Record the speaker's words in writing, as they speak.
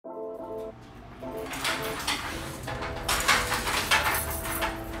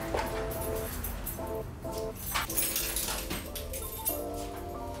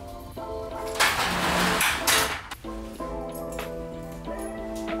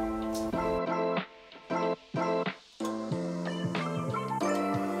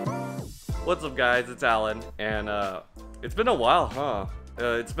What's up guys, it's Alan, and it's been a while, huh?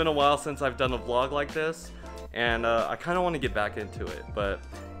 It's been a while since I've done a vlog like this, and I kind of want to get back into it, but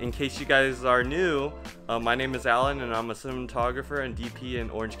in case you guys are new, my name is Alan and I'm a cinematographer and DP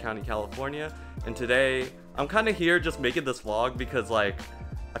in Orange County, California, and today I'm kind of here just making this vlog because like,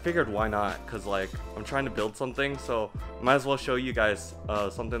 I figured why not, because like, I'm trying to build something, so might as well show you guys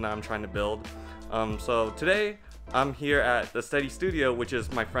something that I'm trying to build. So today, I'm here at the Steady Studio, which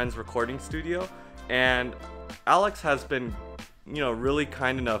is my friend's recording studio, and Alex has been, really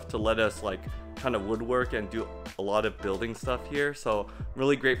kind enough to let us like kind of woodwork and do a lot of building stuff here, so I'm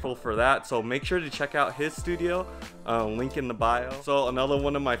really grateful for that. So make sure to check out his studio, link in the bio. So another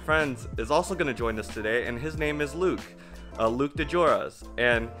one of my friends is also going to join us today, and his name is Luke Dejoras,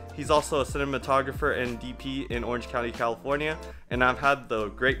 and he's also a cinematographer and DP in Orange County, California, and I've had the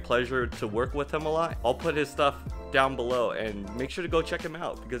great pleasure to work with him a lot. I'll put his stuff down below and make sure to go check him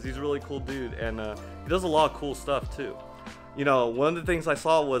out because he's a really cool dude, and he does a lot of cool stuff too. One of the things I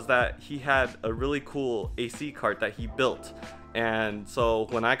saw was that he had a really cool AC cart that he built, and so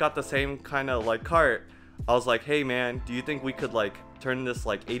when I got the same kind of like cart, I was like, hey man, do you think we could like turn this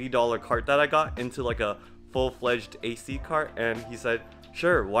like $80 cart that I got into like a full-fledged AC cart? And he said,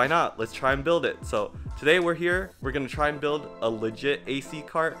 sure, why not, let's try and build it. So today we're here, we're gonna try and build a legit AC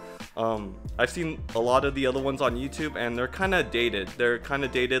cart. I've seen a lot of the other ones on YouTube and they're kind of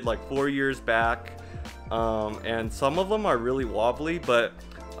dated like 4 years back, and some of them are really wobbly, but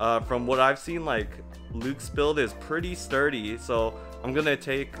from what I've seen, like Luke's build is pretty sturdy. So I'm gonna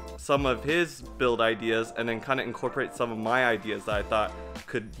take some of his build ideas and then kind of incorporate some of my ideas that I thought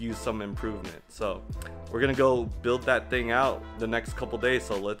could use some improvement. So we're gonna go build that thing out the next couple days,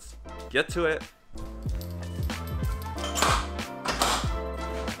 so let's get to it.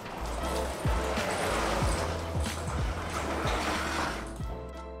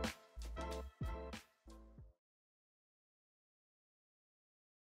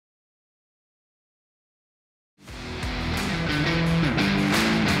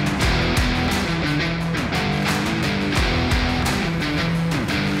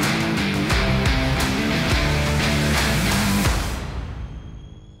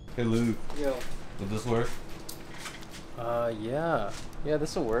 Hey Luke. Yo. Will this work? Yeah,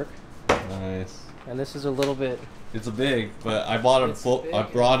 this will work. Nice. And this is a little bit. It's a big, but I bought a bolt. I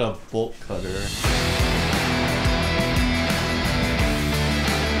brought a bolt cutter.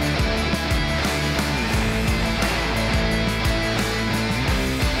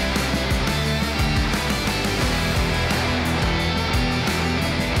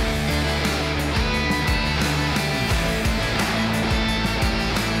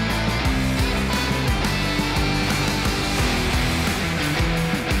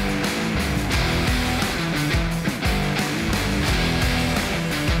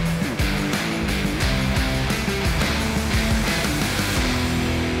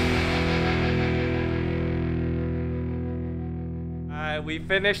 We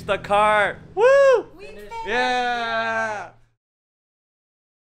finished the cart! Woo! Yeah!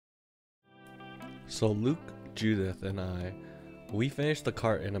 So Luke, Judith, and we finished the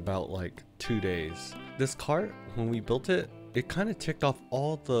cart in about like 2 days. This cart, when we built it, it kind of ticked off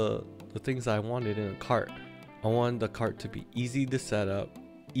all the things I wanted in a cart. I wanted the cart to be easy to set up,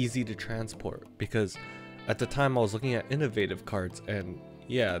 easy to transport, because at the time I was looking at innovative carts, and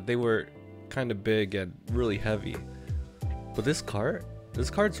yeah, they were kind of big and really heavy. But this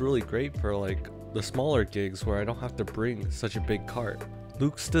cart's really great for like the smaller gigs where I don't have to bring such a big cart.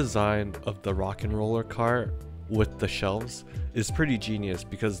 Luke's design of the rock and roller cart with the shelves is pretty genius,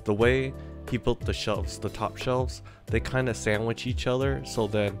 because the way he built the shelves, the top shelves, they kind of sandwich each other, so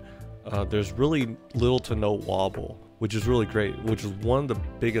then there's really little to no wobble, which is really great, which is one of the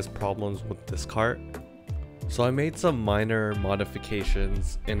biggest problems with this cart. So I made some minor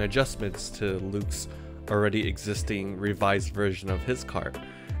modifications and adjustments to Luke's already existing revised version of his cart,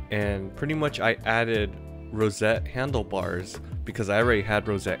 and pretty much I added rosette handlebars because I already had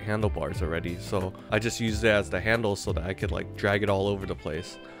rosette handlebars already, so I just used it as the handle so that I could like drag it all over the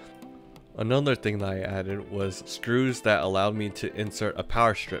place. Another thing that I added was screws that allowed me to insert a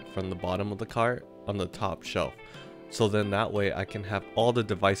power strip from the bottom of the cart on the top shelf, so then that way I can have all the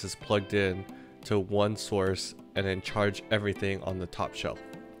devices plugged in to one source and then charge everything on the top shelf.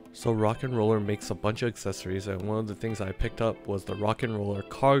 So Rock and Roller makes a bunch of accessories, and one of the things I picked up was the Rock and Roller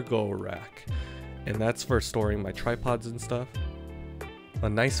cargo rack, and that's for storing my tripods and stuff. A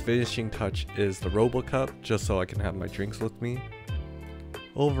nice finishing touch is the RoboCup, just so I can have my drinks with me.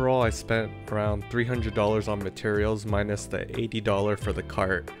 Overall, I spent around $300 on materials minus the $80 for the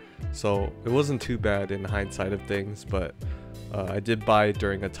cart, so it wasn't too bad in hindsight of things, but I did buy it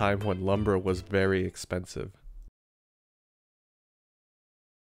during a time when lumber was very expensive.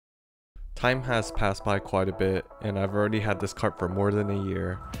 Time has passed by quite a bit, and I've already had this cart for more than a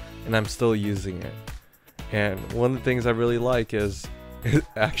year, and I'm still using it. And one of the things I really like is it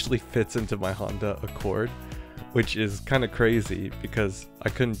actually fits into my Honda Accord, which is kind of crazy because I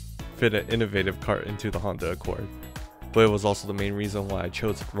couldn't fit an innovative cart into the Honda Accord. But it was also the main reason why I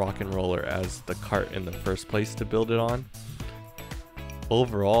chose Rock and Roller as the cart in the first place to build it on.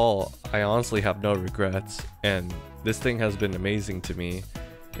 Overall, I honestly have no regrets, and this thing has been amazing to me,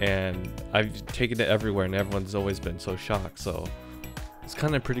 and I've taken it everywhere and everyone's always been so shocked, so it's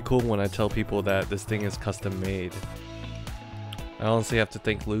kind of pretty cool when I tell people that this thing is custom made. I honestly have to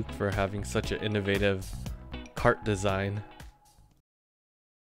thank Luke for having such an innovative cart design.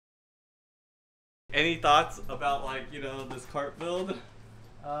 Any thoughts about, like, you know, this cart build?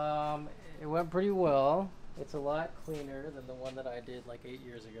 It went pretty well. It's a lot cleaner than the one that I did like 8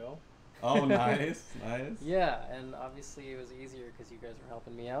 years ago. Oh, nice, nice. Yeah, and obviously it was easier because you guys were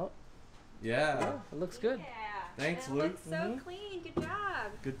helping me out. Yeah. It looks good. Yeah. Thanks, it Luke. looks so clean. Good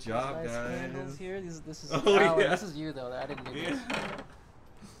job. Good job, Nice guys. candles here. This is Oh, yeah. This is you though. I didn't do this.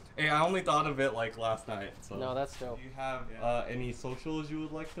 Hey, I only thought of it like last night. So. No, that's dope. Do you have any socials you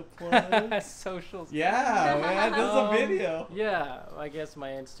would like to plug? Socials. Yeah, man, this is a video. Yeah, I guess my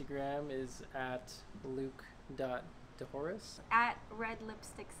Instagram is at luke.dejoras. At red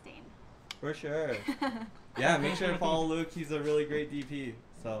lipstick stain. For sure. Yeah, make sure to follow Luke. He's a really great DP.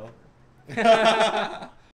 So.